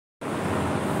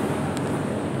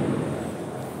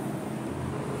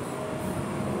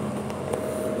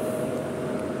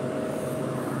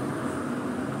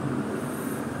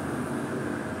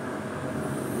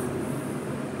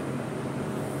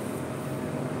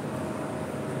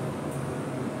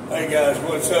Hey guys,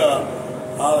 what's up?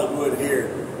 Hollywood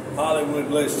here. Hollywood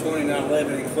Bliss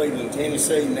 2911 in Cleveland,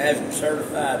 Tennessee, NASM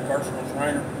certified personal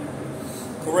trainer,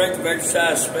 corrective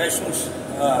exercise specialist.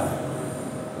 I've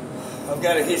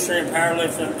got a history in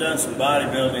powerlifting. I've done some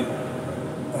bodybuilding.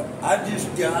 I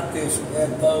just got this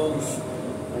Ethos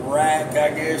rack, I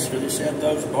guess, or this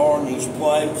Ethos bar and these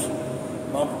plates,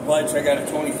 bumper plates. I got a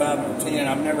 25 and a 10.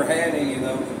 I've never had any of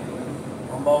those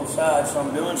on both sides, so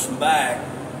I'm doing some back.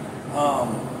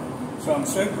 So I'm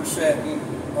supersetting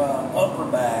upper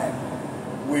back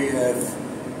with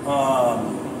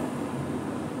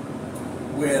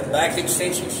back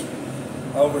extensions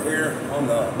over here on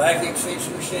the back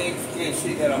extension machine. If you can't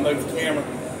see that, I'll move the camera.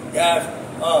 Guys,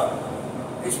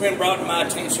 it's been brought to my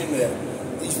attention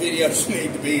that these videos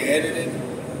need to be edited.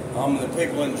 The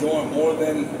people enjoy them more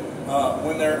than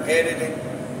when they're edited.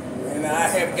 And I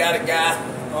have got a guy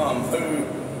who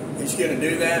is going to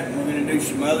do that. And we're going to do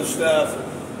some other stuff.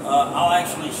 I'll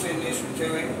actually send this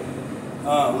to him,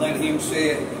 let him see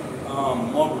it,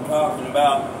 what we're talking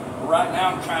about. Right now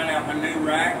I'm trying out my new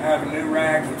rack. I have a new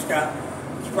rack. You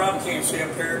probably can't see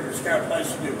up here, but it's got a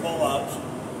place to do pull-ups,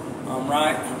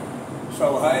 right?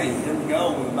 So hey, here we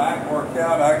go. When the back worked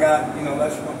out, I got,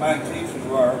 that's what my intentions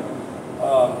were.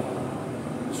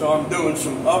 So I'm doing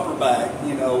some upper back,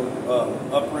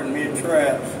 upper and mid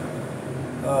traps,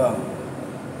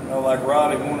 like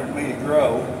Roddy wanted me to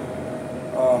grow.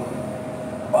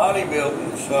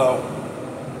 Bodybuilding, so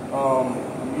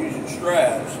I'm using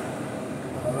straps.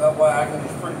 That way I can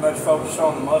just pretty much focus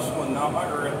on the muscle and not my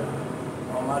grip.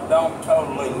 I don't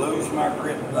totally lose my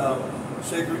grip though.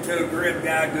 Secret to a grip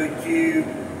guy, good cue,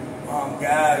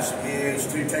 guys, is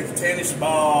to take a tennis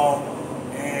ball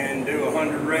and do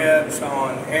 100 reps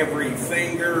on every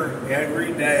finger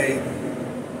every day.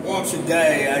 Once a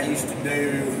day, I used to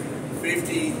do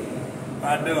 50.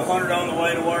 I'd do 100 on the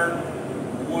way to work,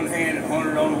 one hand, and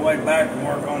 100 on the way back and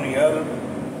work on the other.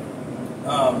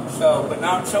 But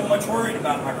not so much worried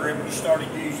about my grip. We started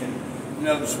using,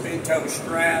 the spin toe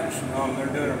straps. They're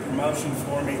doing a promotion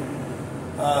for me.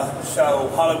 So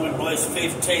Hollywood Bliss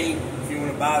 15. If you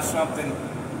want to buy something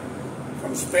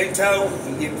from Spin Toe,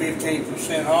 you can get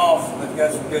 15% off. They've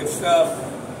got some good stuff.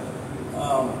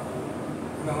 So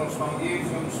I'm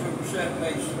using them supersetting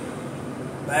these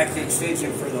back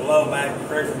extension for the low back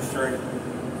Christmas tree.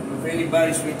 If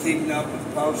anybody's been keeping up with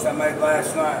the post I made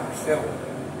last night, I'm still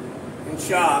in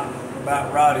shock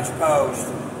about Roddy's post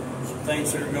and some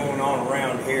things that are going on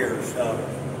around here. So,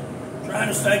 trying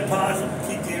to stay positive,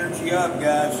 keep the energy up,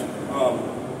 guys.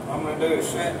 I'm going to do a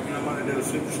set, and I'm going to do a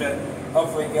superset.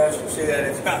 Hopefully you guys can see that.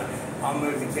 If not, I'll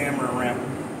move the camera around.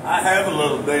 I have a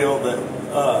little deal that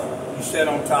you set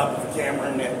on top of the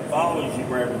camera and it follows you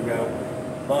wherever you go.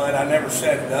 But I never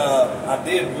set it up. I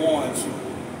did once.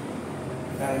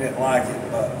 I didn't like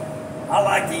it, but I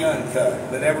like the uncut.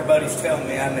 But everybody's telling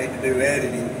me I need to do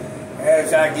editing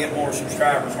as I get more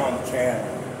subscribers on the channel.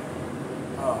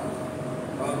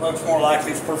 Well, it looks more like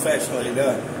it's professionally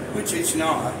done, which it's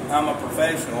not. I'm a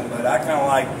professional, but I kind of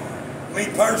like, me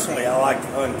personally, I like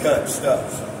the uncut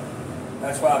stuff. So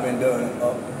that's why I've been doing it.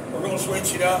 But we're going to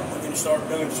switch it up. We're going to start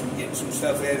getting some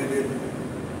stuff edited,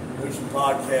 do some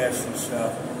podcasts and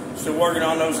stuff. Still working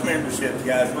on those memberships,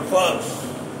 guys. We're close.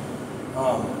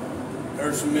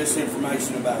 There's some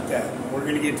misinformation about that. We're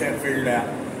going to get that figured out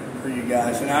for you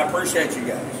guys, and I appreciate you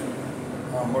guys.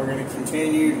 We're going to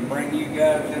continue to bring you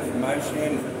guys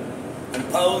information and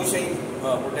posing.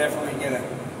 We're definitely going to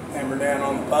hammer down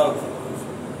on the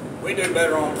posing. We do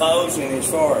better on posing as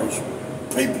far as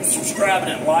people subscribing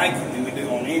and liking than we do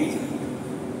on anything.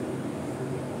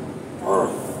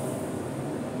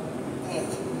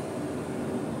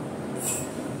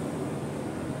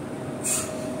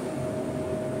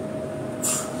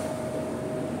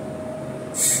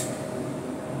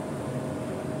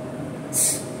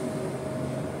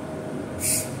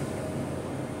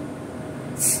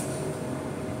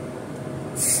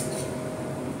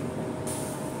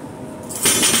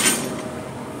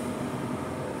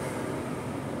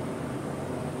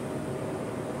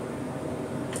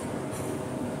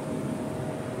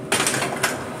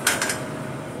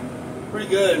 Pretty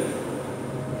good.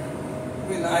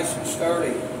 Be nice and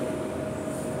sturdy.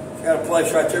 You've got a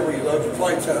place right there where you load your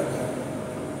plates up.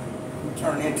 You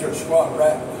turn it into a squat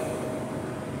rack.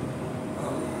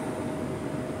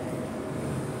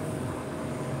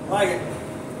 Like it.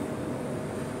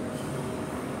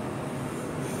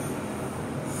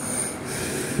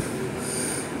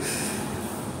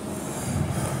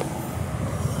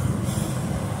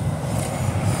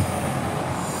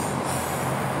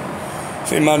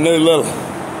 See my little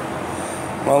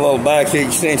back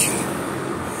extension.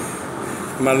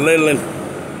 My little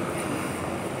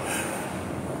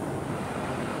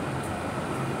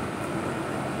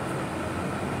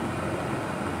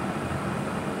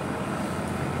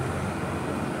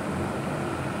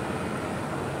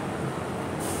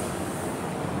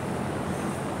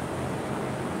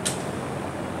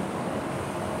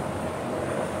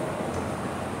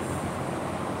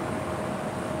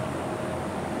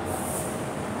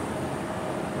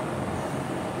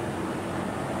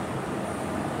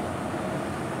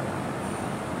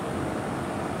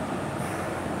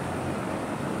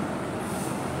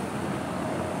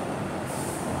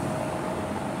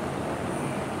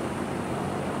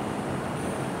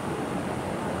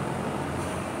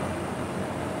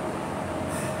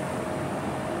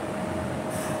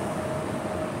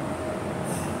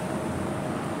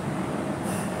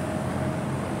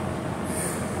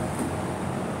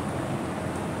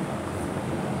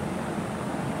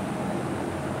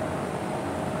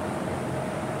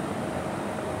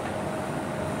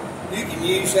You can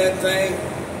use that thing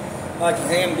like a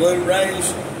hand glue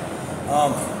raise,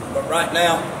 but right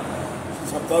now,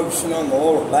 since I'm focusing on the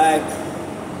lower back,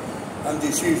 I'm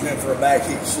just using it for a back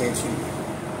extension.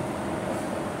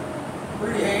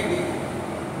 Pretty handy.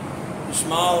 It's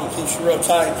small and keeps you real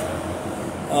tight.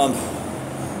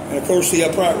 And of course the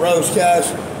upright rows, guys,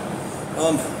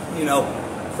 you know,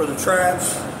 for the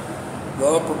traps, the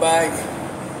upper back,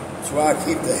 that's why I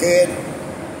keep the head,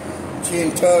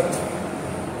 chin tucked,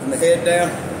 and the head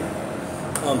down.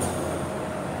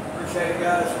 Appreciate it,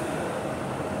 guys.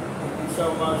 Thank you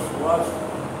so much for watching.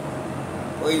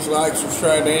 Please like,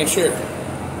 subscribe, and share.